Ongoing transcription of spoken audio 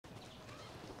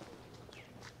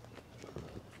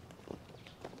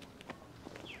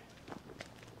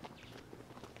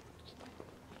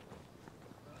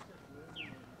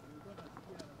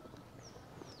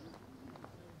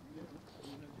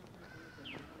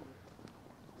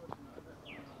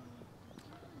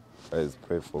Guys,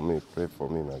 pray for me,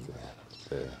 Nazi.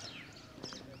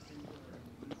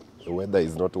 The weather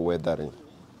is not weathering.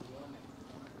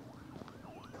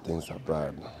 Things are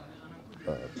bad,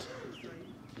 but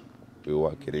we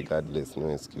work regardless, no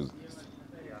excuses.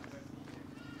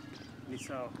 Ni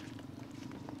sawa.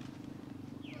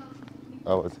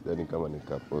 Hawa sidhani kama ni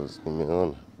couples,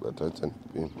 nimeona, but acha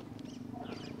nipime.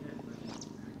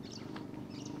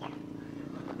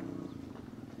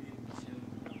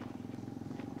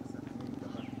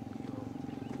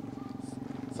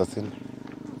 Sasa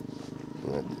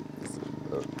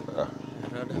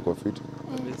niko fit.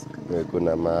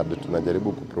 Kuna maada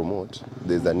tunajaribu kupromote.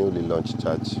 There's a newly launched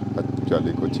church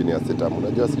actually iko chini ya Sitam.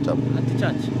 Unajua Sitam? Ati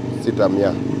church. Sitam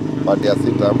ya. Baada ya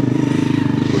Sitam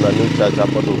kuna new church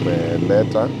hapo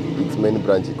tumeleta. Its main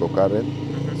branch iko Karen.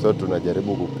 So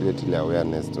tunajaribu ku create ile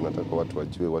awareness. Tunataka watu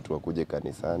wajue, watu wakuje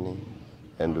kanisani.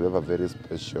 And we have a very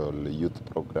special youth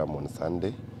program on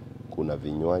Sunday. Kuna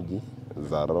vinywaji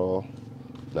za roho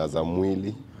na za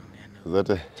mwili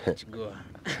zote.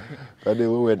 Kwani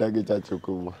wewe uendagi chachu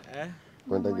kubwa?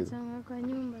 Uendagi kwa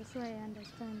nyumba, so I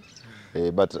understand.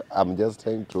 But I'm just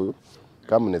trying to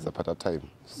kama unaweza pata time.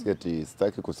 Si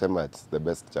sitaki kusema it's the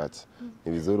best church.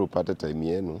 Ni vizuri upate time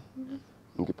yenu.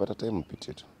 Mkipata time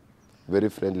mpite tu. Very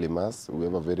friendly mass. We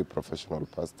have a very professional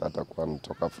pastor atakuwa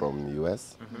anatoka from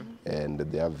US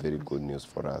and they have very good news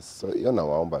for us. So hiyo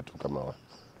nawaomba tu kama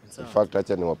in fact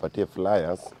acha niwapatie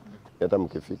flyers hata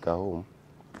mkifika home.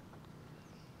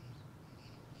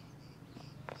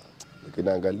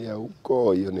 Ukinaangalia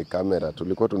huko, hiyo ni kamera.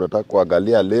 Tulikuwa tunataka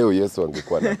kuangalia leo Yesu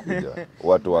angekuwa anakuja.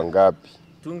 Watu wangapi?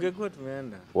 Tungekuwa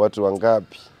tumeenda. Watu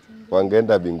wangapi?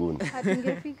 Wangeenda mbinguni.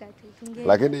 Hatungefika tu.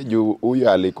 Lakini juu huyu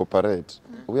alicooperate.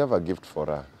 We have a gift for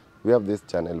her. We have this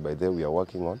channel by the way we are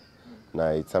working on.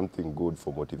 Na it's something good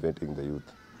for motivating the youth.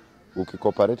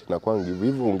 Ukicooperate na kwa give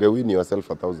hivi ungewin yourself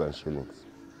 1,000 shillings.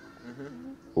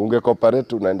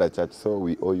 Ungecooperate unaenda church, so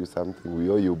we owe you something. We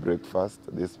owe you breakfast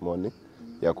this morning.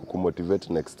 Ya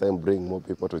kukumotivate next time, bring more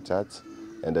people to church,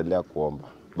 endelea kuomba.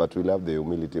 But we love the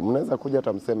humility. Mnaweza kuja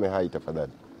hata mseme hai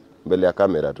tafadhali. Mbele ya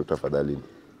kamera tu tafadhali.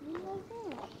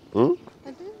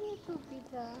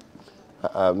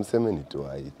 Mseme ni tu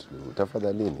hai tu.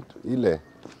 Tafadhalini tu. Ile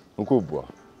mkubwa.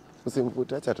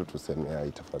 Usimvute, acha tu tuseme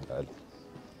hai tafadhali.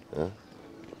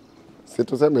 Si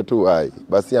tuseme tu hai.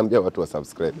 Basi ambia watu wa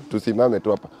subscribe. Tusimame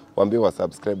tu hapa. Waambie wa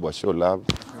subscribe, wa show love.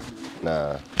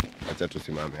 Na acha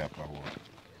tusimame hapa huo.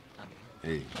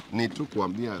 Ni tu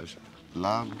kuambia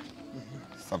love,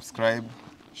 subscribe,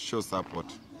 show support.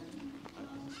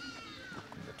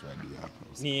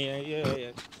 Ni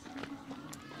ya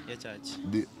church.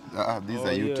 This is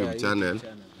a YouTube channel.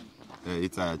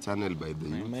 It's a channel by the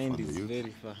youth. My mind is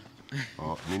very far.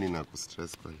 Nini na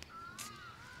kustress kwani?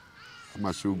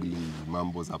 Kama shughuli,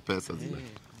 mambo za pesa zile.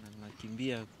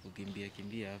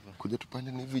 Kukimbia hapa. Kuja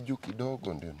tupande ni hivi juu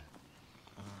kidogo ndio.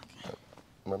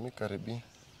 Mami karibi.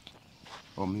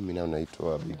 Mimi nao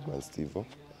naitwa Big Man Steve.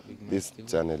 This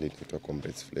channel inaitwa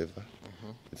Comrades Flavor.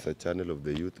 It's a channel of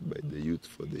the youth by the youth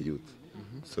for the youth.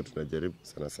 So tunajaribu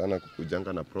sana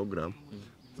kukujanga na program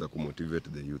za kumotivate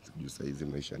the youth juu saa hizi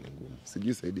maisha ni ngumu.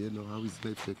 Sijui saidi yenu, how is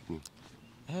life taking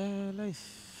you?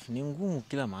 Life ni ngumu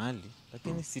kila mahali,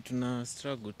 lakini si tuna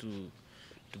struggle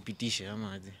tupitishe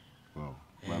ama aje. Wow.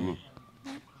 Mami,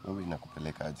 wewe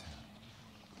inakupeleka aje?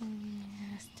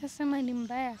 Sitasema ni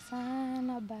mbaya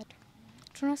sana, but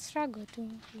tuna struggle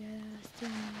tu.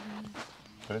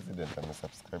 President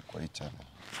amesubscribe kwa hii channel.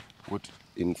 What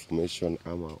information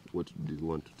ama what do you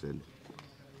want to tell him?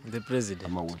 The president.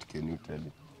 Ama what can you tell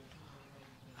him?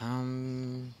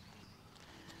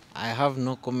 I have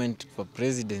no comment for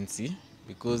presidency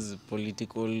because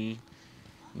political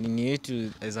nini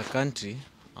yetu as a country,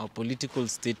 our political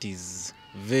state is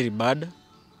very bad.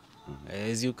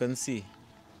 As you can see.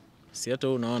 Si hata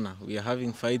unaona, we are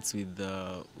having fights with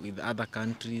other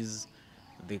countries.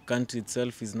 The country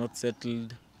itself is not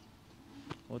settled.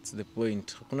 What's the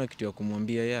point? Hakuna kitu ya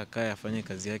kumwambia yeye akae afanye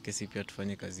kazi yake, si pia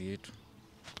tufanye kazi yetu.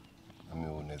 Mimi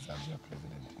unaweza ambia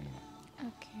president nini?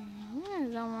 Okay.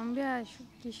 Naweza mwambia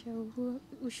ashukishe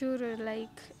ushuru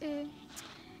like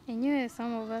enyewe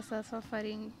some of us are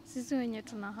suffering. Sisi wenye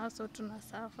tuna hustle tuna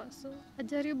suffer. So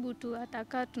ajaribu tu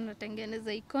atakaa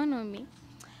tunatengeneza economy.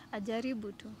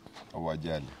 Ajaribu tu.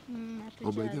 Wajali.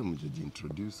 By the way, mjaji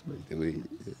introduce by the way.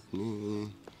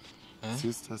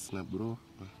 Sisters na bro.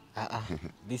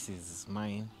 This is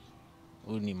mine.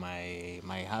 Only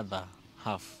my other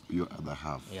half. Your other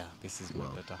half. Yeah, this is my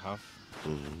other half.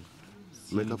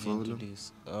 Make up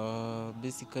for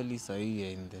basically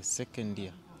sahi in the second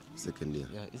year. Second year.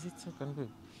 Yeah, is it second year?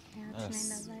 Yeah,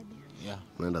 tunaenda third year. Yeah.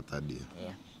 Tunaenda third year.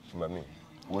 Yeah. Mami,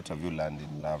 What have you learned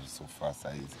in love so far,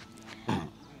 size?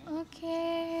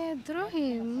 Okay, through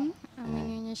him,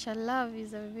 amenionyesha love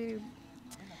is a very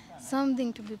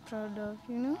something to be proud of,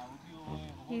 you know.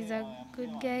 He's a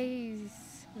good guy,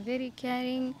 he's very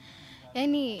caring.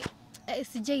 Yani,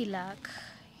 sijai lack.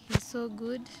 He's so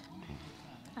good.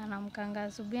 Anamkanga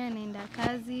asubuhi anaenda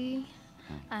kazi,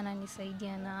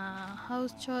 ananisaidia na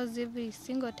house chores every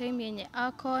single time yenye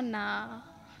ako na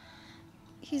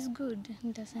he's good.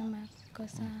 Nitasema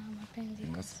kosa mapenzi. He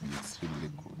must be extremely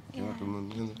good.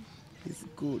 Yeah. He's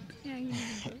good. Yeah,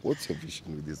 he's good. What's your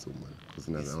vision with this woman? Because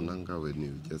naonanga when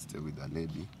you just stay with a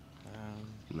lady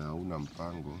na una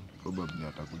mpango, probably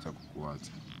atakuja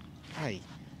kukuacha. Hi.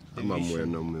 Ama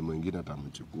mwanaume mwingine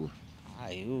atamchukua.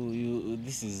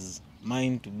 This is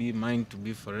mine to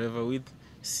be forever with.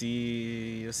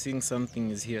 See, you're seeing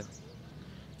something is here.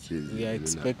 We are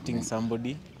expecting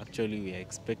somebody. Actually, we are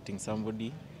expecting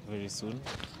somebody very soon.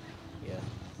 Yeah.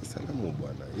 Salamu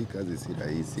bwana, hii kazi si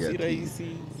rahisi. Si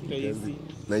rahisi.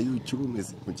 Na hii uchumi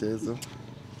si mchezo.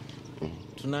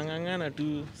 Tunangangana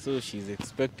tu, so she's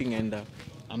expecting, and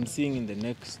I'm seeing in the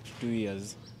next 2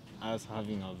 years us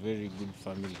having a very good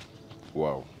family.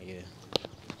 Wow. Yeah.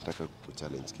 Nataka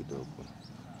kuchallenge kidogo.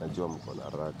 Najua mko na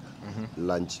haraka.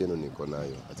 Lunch yenu niko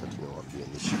nayo. Acha tuniwaambie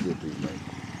nishikie tu ile.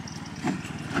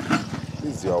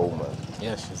 This is your woman.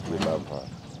 Yeah, she's We love her.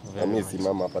 Very Mimi much.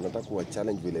 simama hapa nataka kuwa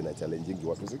challenge vile na challenging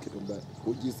watu si kitu mbaya.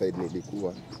 Uji side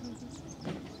nilikuwa.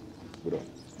 Bro.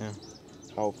 Yeah.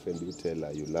 How often do you tell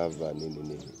her you love her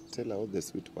nini? Tell her all the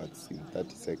sweet words in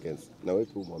 30 seconds. Na wewe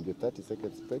umwambie 30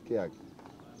 seconds peke yake.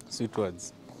 Sweet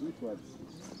words. Sweet words.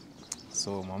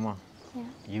 So, Mama, Yeah.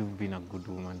 you've been a good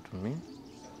woman to me.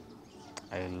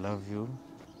 I love you.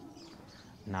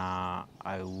 Now,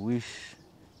 I wish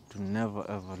to never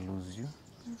ever lose you.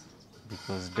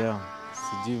 Because damn,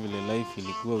 sijui vile life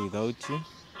ilikuwa without you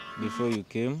before you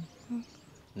came.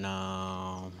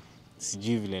 Na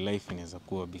sijui vile life inaweza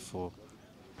kuwa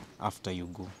after you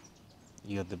go.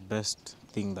 You're the best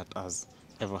thing that has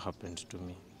ever happened to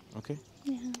me. Okay?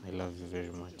 Yeah. I love you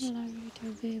very much. I love you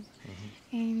too, babe.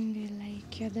 And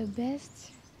like you're the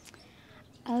best.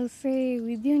 I'll say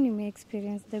with you, you may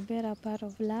experience the better part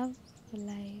of love.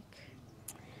 Like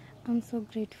I'm so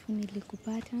grateful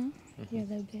nilikupata. You're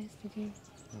the best, babe.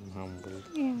 I'm humble.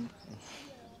 Yeah.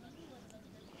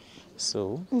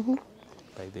 So,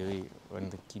 by the way, when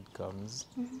the kid comes,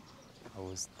 I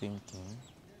was thinking,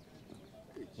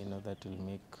 that will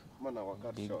make Maana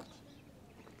wakati big. short.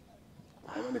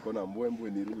 Kama niko na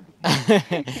mbwembwe nirudi.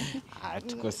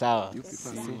 Tuko sawa. You people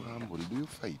are so humble. Do you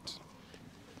fight?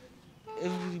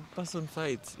 Every person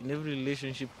fights. In every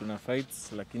relationship kuna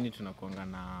fights, lakini tunakuanga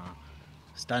na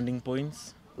standing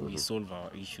points. We solve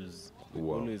our issues. We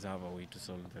Wow. always have a way to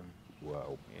solve them.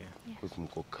 Wow. Yeah. Because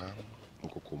mko calm,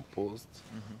 mko composed,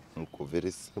 mko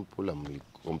very simple and you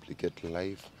complicate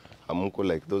life. Mko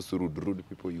like those rude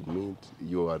people you meet.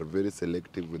 You are very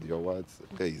selective with your words.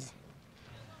 Guys,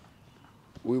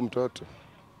 huyu mtoto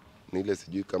ni ile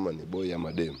sijui kama ni boy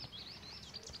ama dem.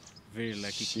 Very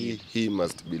lucky kid. He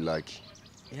must be lucky.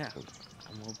 Yeah.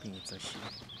 I'm hoping it's a she.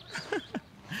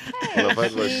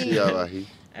 Unapata she ama he?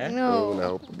 Wewe No. una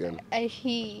hope gani?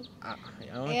 He.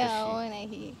 I want Yeah, a I wanna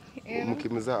he.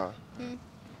 Mkimzaa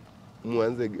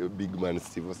mwanze big man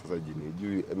Steve sasa jini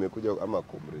juu amekuja ama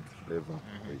comrade flavor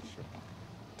kesho.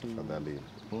 Tafadhali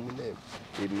mname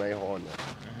in my honor.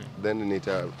 Then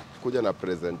nitakuja na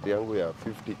present yangu ya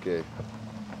 50k.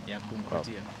 ya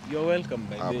kumpatia. You're welcome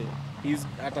by the way. He's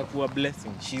atakuwa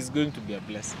blessing. She's going to be a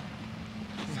blessing.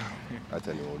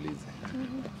 Acha niwaulize.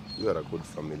 You are a good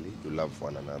family, you love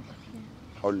one another.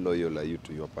 How loyal are you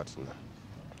to your partner?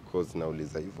 Because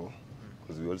nauliza hivyo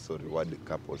because we also reward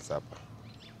couples hapa.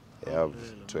 I have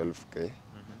 12k.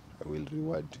 I will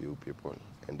reward to you people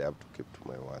and I have to keep to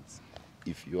my words.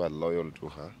 If you are loyal to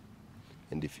her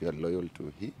and if you are loyal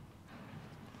to he,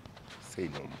 say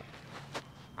no more.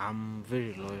 I'm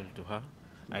very loyal to her.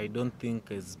 I don't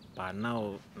think as per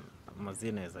now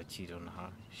Mazina is a cheat on her.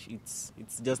 It's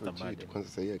just a burden. Kwanza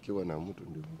sasa hii akiwa na mtu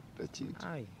ndio utacheat.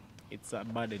 Aye, it's a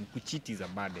burden. Kucheat is a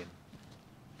burden.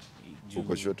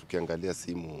 Uko sure tukiangalia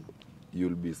simu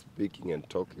you'll be speaking and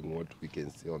talking what we can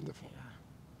see on the phone.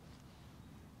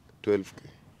 12k,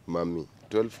 mami,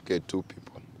 12k two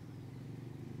people.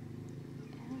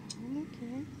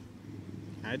 Okay.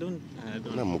 I don't.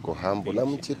 Na mko humble, na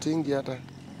mchetingi hata.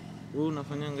 Wewe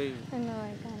unafanyanga hivi? No,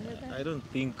 I can't do that. I don't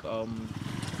think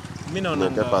Niweke mimi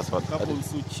naonanga password.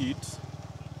 couples who cheat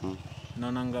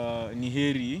naonanga ni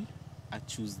heri I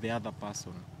choose the other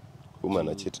person. Uma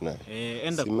na cheat naye.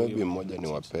 Enda Si kwa maybe hiyo mmoja ni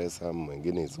wa pesa,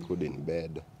 mwingine is good in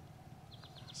bed.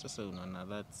 Sasa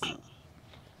unaona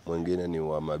Mwingine ni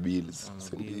wa mabills. Wa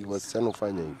Si mabills. wasichana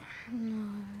hufanya hivyo.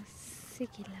 No, si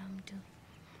kila mtu.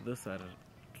 Those are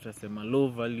tutasema low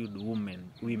valued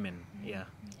women. Yeah.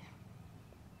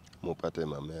 Mupate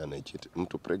mamea na cheat.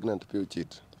 Mtu pregnant pia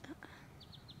cheat.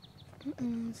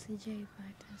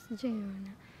 Sijaipata,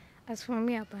 sijaiona. As for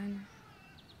me, hapana.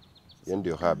 Yeye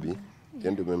ndio habi.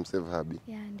 Yeye ndio umemsave habi.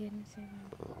 Yeah, ndio nisema.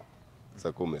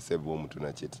 Sasa kwa umesave huyo mtu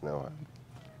na cheat na wapi?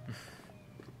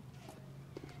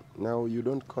 Now you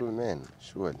don't call men,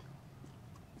 surely.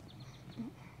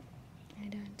 I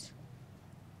don't.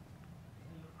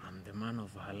 I'm the man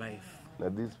of her life. Now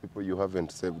these people you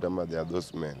haven't saved, ama they are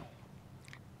those men.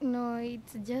 No,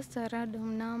 it's just a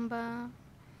random number.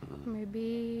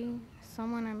 Maybe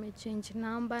someone amechange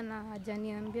number na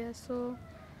hajaniambia, so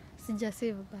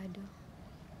sijasave bado.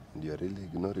 And you are really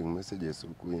ignoring messages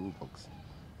huku inbox.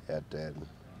 Airtel,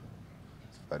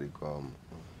 Safaricom,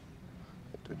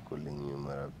 Airtel calling you,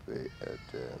 Marapay,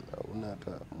 Airtel. Hauna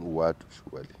hata watu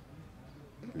surely.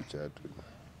 You chat with.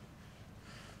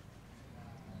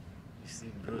 You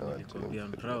see, bro, No, nilikwambia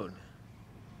I'm actually, proud.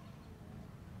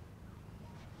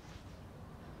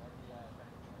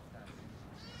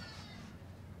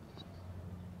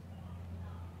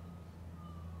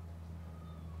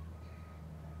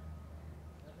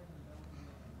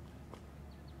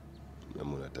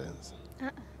 Namuna tense.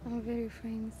 I'm very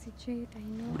fine, sijui, I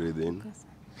know. Breathe in. Because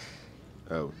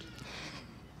Out.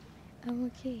 I'm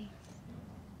okay.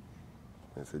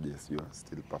 Messages you are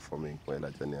still performing well.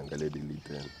 Acha niangalie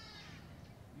delete.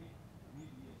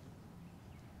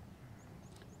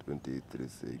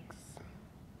 23:6.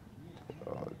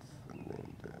 Odds and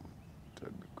then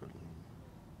technical.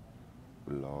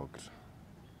 Blocked.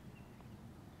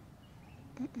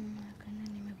 Hakuna,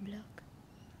 nimeblock.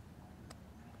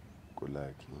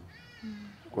 Kulaki.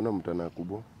 Kuna mtu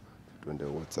anakubo? Tuende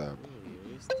WhatsApp.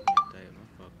 You're wasting your time.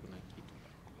 Hapa hakuna kitu.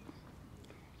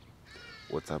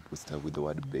 WhatsApp we start with the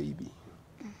word baby.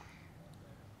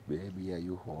 Baby, are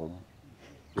you home?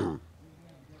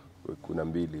 Kuna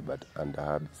mbili but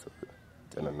under hub, so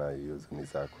tena nayo hiyo ni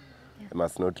zako. Yeah. I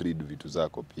must not read vitu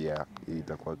zako pia. Hii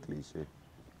itakuwa cliche.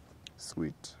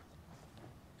 Sweet.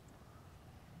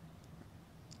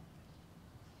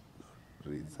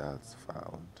 Results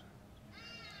found.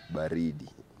 Baridi.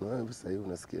 Unaona sasa hivi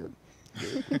unasikia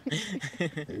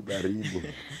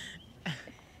baridi.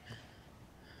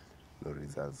 No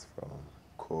results found.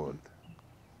 Cold.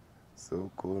 So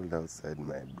cold outside,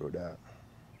 my brother.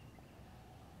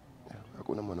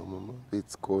 Hakuna mwanaume mmoja.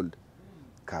 It's cold.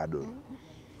 Cuddle.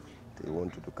 They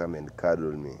want you to come and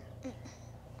cuddle me.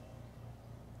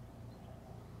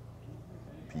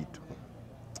 Pitu.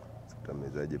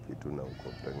 Utamezaje pitu na uko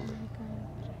pregnant?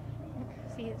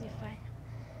 Siwezi fanya.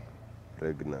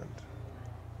 Pregnant.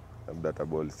 Labda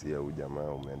tabol si ya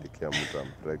ujamaa umeandikia mtu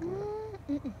am pregnant.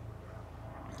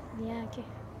 Ni yake.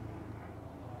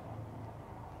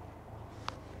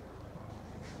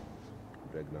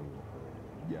 Pregnant.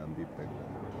 Jambi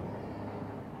pregnant.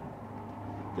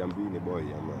 Jambi ni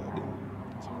boy ama dem?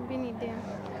 Chambi ni dem.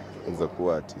 Unaweza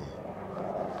kuwa ati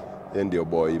yeye ndio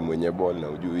boy mwenye ball na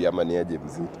ujui ama ni aje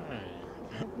mzito.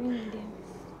 Mimi ni dem.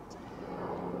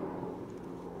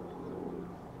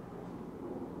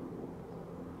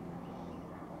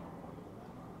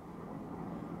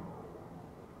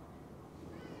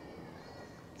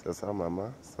 Sasa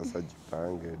mama, sasa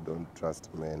jipange, don't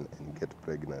trust men and get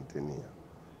pregnant in here.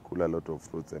 Cool a lot of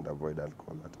fruits and avoid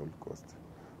alcohol at all cost.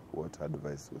 What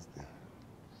advice was there?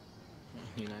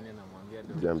 Ni nani anamwambia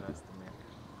don't Jambi. trust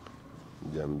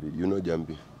men? Jambi, you know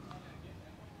Jambi?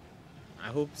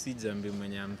 I hope si Jambi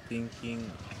mwenye I'm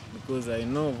thinking, because I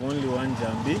know of only one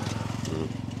Jambi.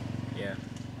 Yeah.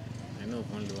 I know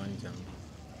of only one Jambi.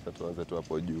 Sasa tuanze tu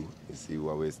hapo juu, isi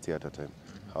wa waste at a time.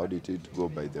 How did it go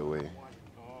by the way?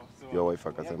 Your wife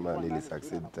akasema nili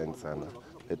succeed, thanks sana.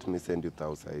 Let me send you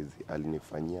 1,000 hizi.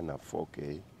 Alinifanyia na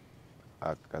 4K.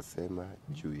 Akasema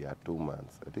juu ya 2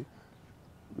 months. Ati?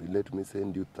 Let me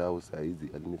send you 1,000 hizi.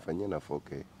 Alinifanyia na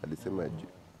 4K. Alisema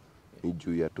ni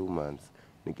juu ya 2 months.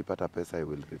 Nikipata pesa I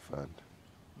will refund.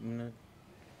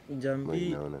 Jambi,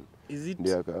 Naona. is it?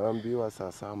 Ndio akaambiwa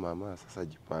sasa mama, sasa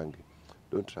jipange.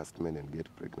 Don't trust men and get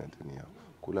pregnant in here.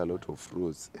 Cool a lot of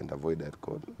fruits and avoid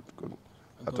alcohol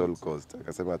at all cost.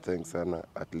 Akasema thanks sana,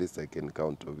 at least I can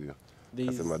count of you.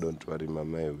 Akasema don't worry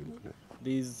mama, I will.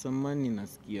 There is some money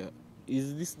nasikia.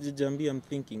 Is this the Jambi I'm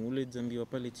thinking? Ule Jambi wa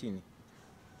pale chini?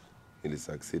 Nili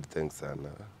succeed, thanks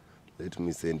sana. Let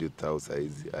me send you 1,000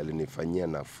 hizi. Alinifanyia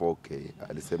na 4K.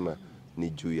 Alisema ni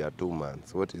juu ya 2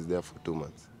 months. What is there for 2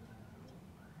 months?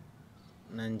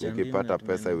 Na njambi nikipata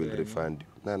pesa I will mnatuambia refund you.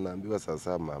 Na naambiwa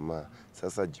sasa, mama,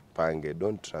 sasa jipange,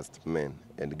 don't trust men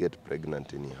and get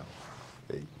pregnant anyhow.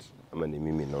 Wait, ama ni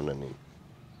mimi naona nini?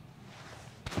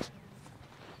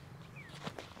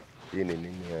 Hii ni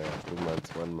nini ya 2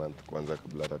 months, 1 month kwanza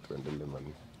kabla hata tuendelee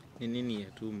mami? ni nini ya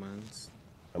 2 months?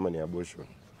 Ama ni abortion?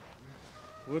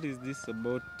 What is this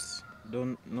about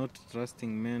not trusting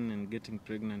men and getting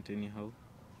pregnant anyhow?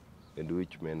 And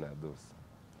which men are those?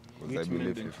 Because I Which men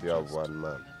believe don't if you you have trust? 1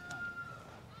 man,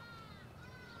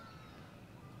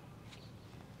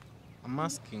 I'm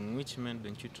asking, which men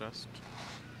don't you trust?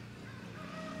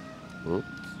 hmm?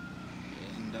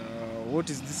 And what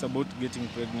is this about getting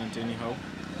pregnant anyhow?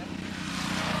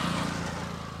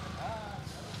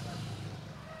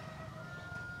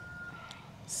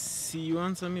 See, you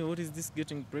answer me, what is this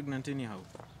getting pregnant anyhow?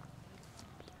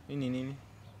 Nini?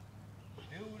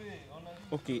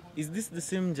 Okay, is this the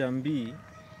same Jambi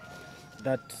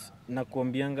that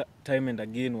nakuambianga time and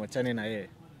again wachane na yeye?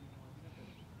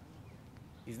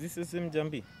 Is this the same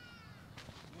Jambi?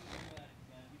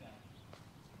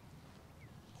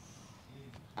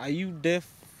 Are you deaf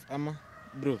ama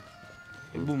bro?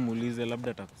 Hebu muulize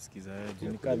labda atakusikiza wewe.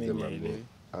 Ni kama mimi haelewi.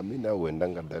 Amina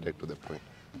uendanga direct to the point.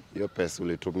 Hiyo pesa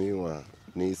ulitumiwa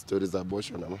ni stories za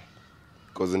abortion ama?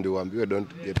 Because ndio uambiwe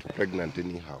don't get pregnant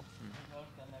anyhow.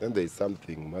 Then there is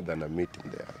something more than a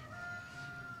meeting there.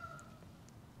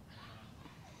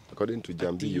 According to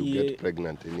Jambi, you get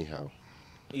pregnant anyhow.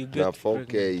 You Na get 4K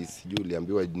pregnant. sijui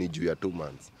uliambiwa ni juu ya 2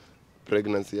 months.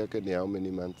 Pregnancy yake ni how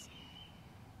many months?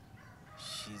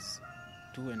 She's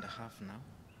 2.5 now.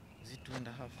 Is it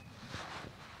 2.5?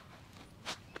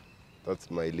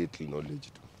 That's my little knowledge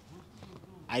too.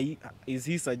 Is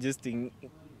he suggesting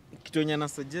kitu yenye ana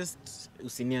suggest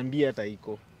usiniambie hata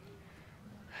iko.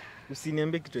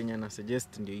 Usiniambie kitu yenye ana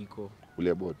suggest ndio iko.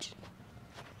 Uliabort.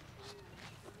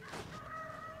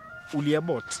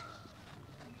 Uliabort.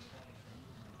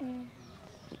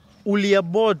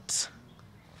 Uliabort.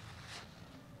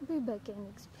 Babe, I can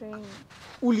explain.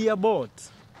 Uliabort.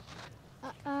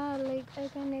 Like I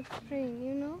can explain,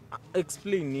 you know?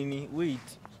 Explain nini?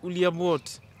 Wait.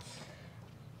 Uliabort.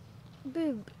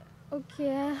 Babe, okay,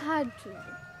 I had to.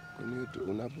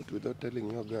 Unabort without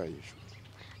telling your guy.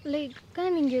 Like, kama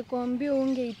ningekuambia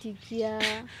ungeitikia.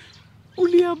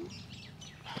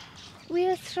 We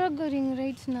are struggling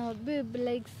right now, babe.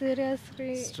 Like,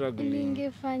 seriously. Struggling.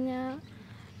 Ningefanya.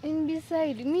 And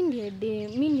beside, mi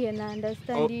ndiye na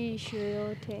understand hii issue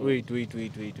yote. Wait.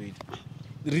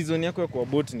 Reason yako ya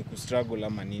kuabort ni kustruggle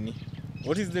ama nini?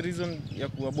 What is the reason ya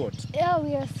kuabort? Yeah,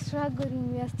 we are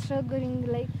struggling.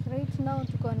 Like, right now,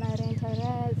 tuko na rent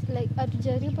arrears. Like,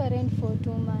 atujaripa rent for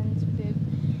 2 months, babe.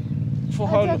 For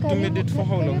how long? Tumedate for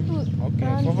how long?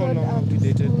 Okay, for how long have we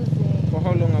dated? For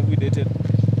how long have we dated?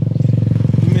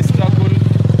 Tumestruggle.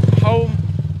 How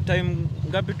time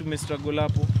ngapi tumestruggle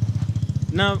hapo?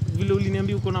 Na vile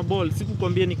uliniambia uko na ball,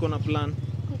 sikukwambia niko na plan.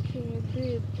 Okay,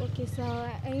 babe. Okay, sawa.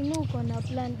 I know uko na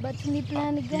plan, but ni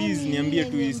plan gani? Please, niambie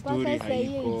tu hii yenye story mpaka sahi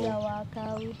haiko. haija work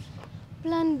out?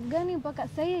 Plan gani mpaka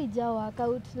sahi haija work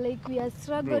out? Like, we are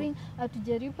struggling,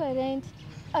 atujaripa rent,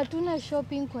 hatuna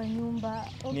shopping kwa nyumba.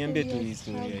 Okay, Niambie we tu are hii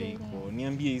story struggling. haiko.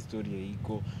 Niambie hii story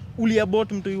haiko.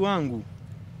 Uliabort mtoi wangu.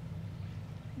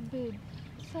 Babe,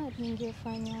 sasa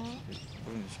ningefanya.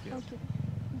 Okay.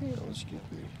 Babe,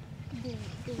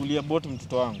 babe. Uliabort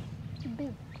mtoto wangu.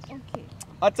 Babe, okay.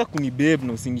 Hata kunibabe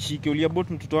na usinishike. Uliabort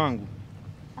mtoto wangu.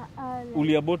 Like,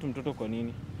 Uliabort mtoto kwa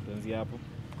nini? Tuanzie hapo.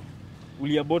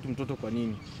 Uliabort mtoto kwa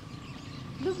nini?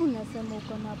 babe, unasema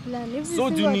uko na plan. Every So,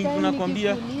 single juu time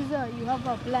tunakwambia- nikikuuliza, you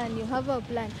have a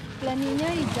plan. Plan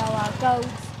yenyewe ija work out.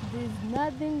 There's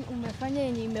nothing umefanya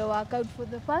yenye ime work out. For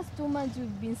the first 2 months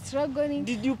we've been struggling.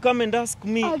 Did you come and ask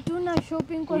me? Hatuna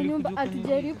shopping kwa Ulikuja nyumba, ukaniambia.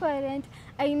 atujaripa rent.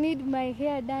 I need my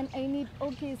hair done.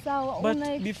 Okay, sawa. But Una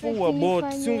before expect abort,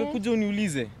 nifanye si ungekuja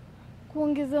uniulize?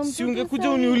 kuongeza mtoto? Si ungekuja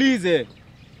sahi? uniulize?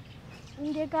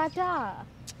 Ungekataa.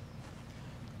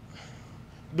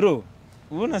 Bro,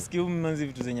 wewe unasikia huyu mmanzi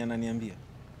vitu zenye ananiambia?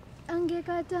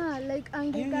 Angekataa, like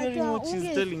hearing angekataa. what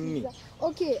she's telling me?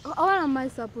 Okay, what am I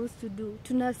supposed to do?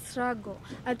 Tuna struggle.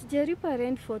 Atujaripa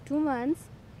rent for 2 months.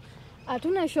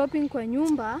 Hatuna shopping kwa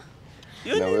nyumba.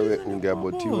 Na wewe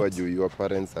ungeabotiwa juu your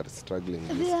parents are struggling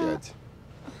this Yeah. age.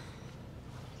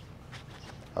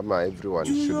 Ama everyone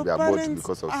Juu should your be aborted parents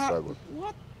because of are- struggle.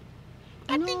 What?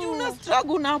 Ati juu una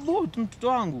struggle na abort mtoto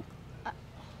wangu.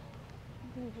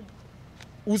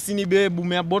 Usinibebu,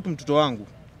 umeabort mtoto wangu.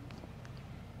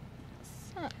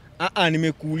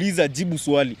 Nimekuuliza, jibu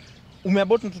swali.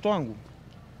 Umeabort mtoto wangu?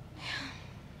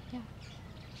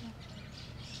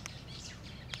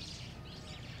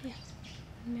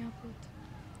 Nimeabort.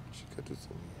 Shika tu kitu si.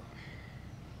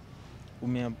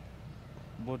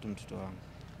 Umeabort mtoto wangu.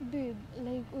 Babe,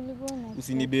 like ulikuwa na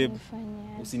Usinibebe.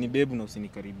 Usinibebe na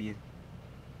usinikaribie.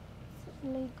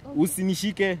 Like okay.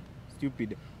 Usinishike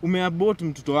stupid. Umeabort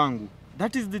mtoto wangu.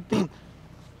 That is the thing.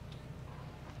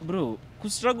 Bro,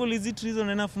 kustruggle is it reason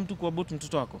enough mtu kuabort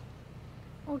mtoto wako?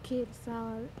 Okay,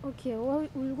 sawa. Okay, wewe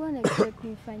ulikuwa na expect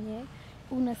nifanye.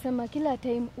 Unasema kila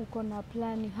time uko na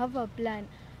plan, you have a plan.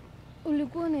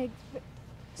 Ulikuwa na expect.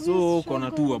 So uko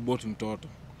na tu abort mtoto.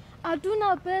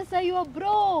 Hatuna pesa, you are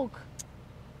broke.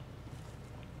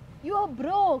 You are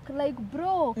broke, like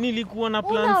broke. Nilikuwa na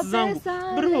plans zangu.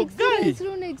 Bro, like, guy. seriously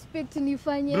una expect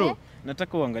nifanye? Bro,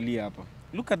 nataka uangalie hapa.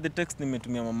 Look at the text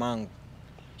nimetumia mamangu.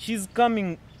 She's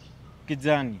coming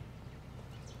Kijani.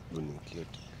 Ni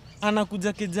cute.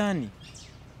 Anakuja Kijani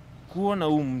kuona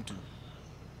huu mtu.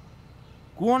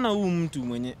 Kuona huu mtu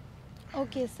mwenye.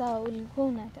 Okay, sawa, ulikuwa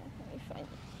unataka nifanye.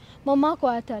 Mamako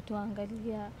hata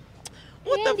tuangalia.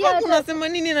 What the fuck unasema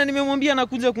nini na nimemwambia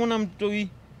anakuja kuona mtoto hii?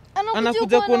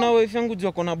 Anakuja kuona wife yangu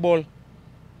jua kona ball.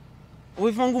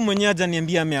 Wife yangu mwenyewe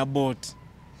hajaniambia ameabort.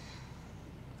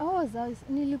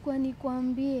 Nilikuwa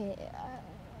nikwambie.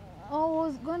 I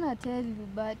was gonna tell you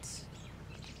but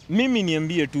Mimi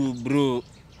niambie tu bro.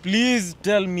 Please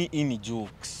tell me any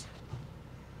jokes.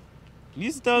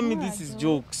 Please tell me this is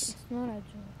jokes. It's not a joke.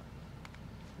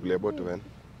 Uliabort when?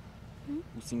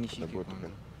 Usinishike. Uliabort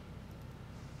when?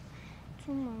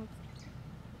 2 months.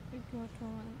 It was 2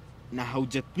 months. Na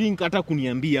hauja think hata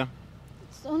kuniambia.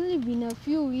 It's only been a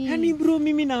few weeks. Yaani bro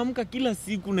mimi naamka kila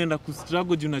siku naenda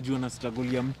kustruggle juu najua na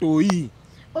struggle ya mtoi.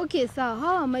 Okay, so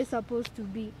how am I supposed to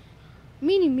be?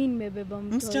 Mimi nimebeba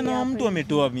mtoto. Msichana wa mtu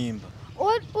ametoa mimba.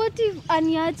 What if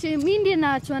aniache? Mimi ndiye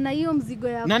naachwa na hiyo mzigo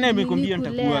ya Nani amekwambia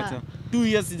nitakuacha? 2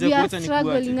 years sijakuacha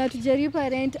nikuache. Hatujalipa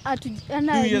rent, ana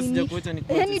 2 years sijakuacha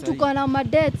nikuache. Yaani tuko na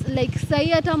madebts like sahi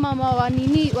hata mama wa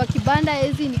nini wa kibanda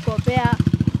hizi nikopea.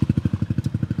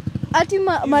 Ati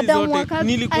madam wakati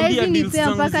nilikwambia deals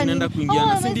zangu zinaenda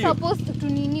kuingiana, si ndio? Supposed to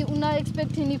nini una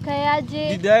expect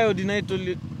nikayaje? Did I or did I tell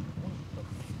you?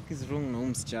 Is wrong na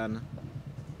msichana.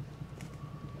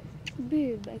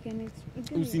 Babe, I can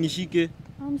explain. Usinishike.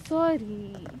 I'm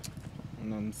sorry.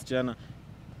 Na msichana.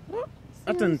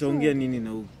 Hata nitaongea nini na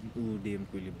huyu dem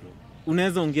kweli bro?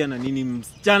 Unaweza ongea na nini?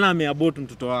 Msichana ameabort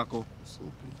mtoto wako.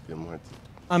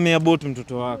 Ameabort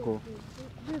mtoto wako.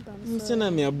 Msichana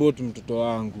ameabort mtoto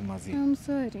wangu mazi. I'm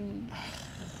sorry.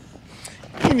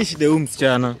 Nini shida huyu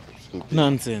msichana?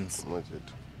 Nonsense. Moja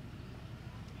tu.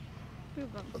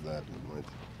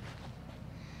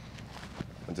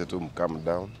 Moja tu calm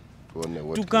down. Tuone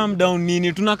what. To calm down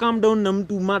nini? Tuna calm down na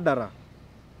mtu madara.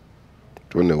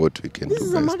 Tuone what we can do. This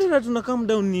is a madara, tuna calm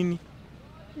down nini?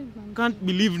 Can't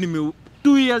believe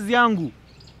 2 years yangu.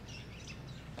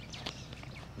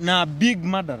 Na big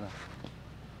madara.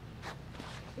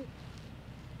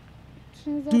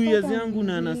 2 years yangu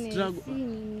na ana struggle.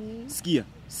 Sikia.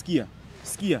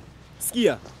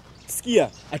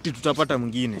 Ati tutapata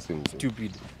mwingine.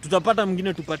 Stupid. Tutapata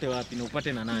mwingine tupate wapi na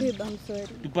upate na nani? Babe, I'm sorry.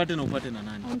 Tupate na upate na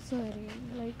nani? I'm sorry.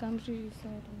 Like I'm really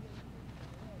sorry.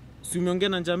 Si umeongea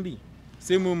na Njambi?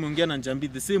 Same way umeongea na Njambi,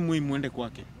 the same way muende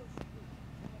kwake.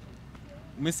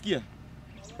 Umesikia?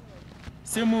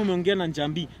 Same way umeongea na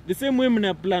Njambi, the same way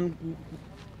mna plan.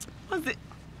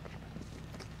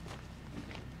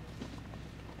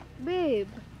 Babe.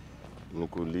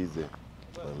 Nikuulize.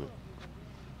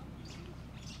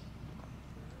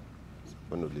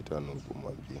 Mbona ulitana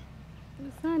kumwambia?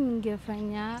 Sasa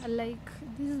ningefanya like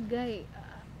this guy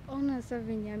ona sasa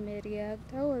venye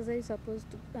amereact. How was I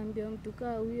supposed to ambia mtu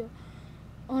kaa huyo?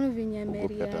 Ona venye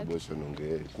amereact. Hata bosho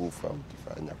ungekufa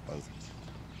ukifanya kwanza.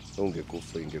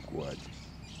 Ungekufa ingekuaje?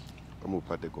 Kama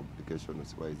upate complication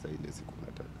usiwaiza ile siku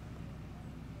unataka.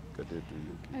 Kate tu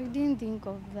hiyo. I didn't think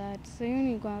of that. So you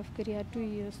nilikuwa nafikiria tu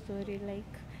hiyo story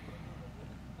like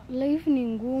life ni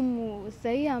ngumu.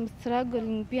 Sasa I'm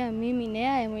struggling pia mimi na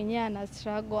yeye mwenyewe ana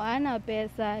struggle. Ana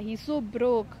pesa. He's so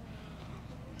broke.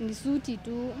 Ni suti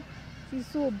tu.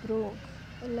 He's so broke.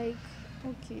 Like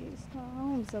okay, so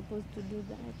how am I supposed to do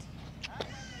that?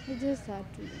 I just had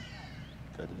to.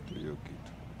 Kate tu hiyo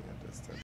kitu.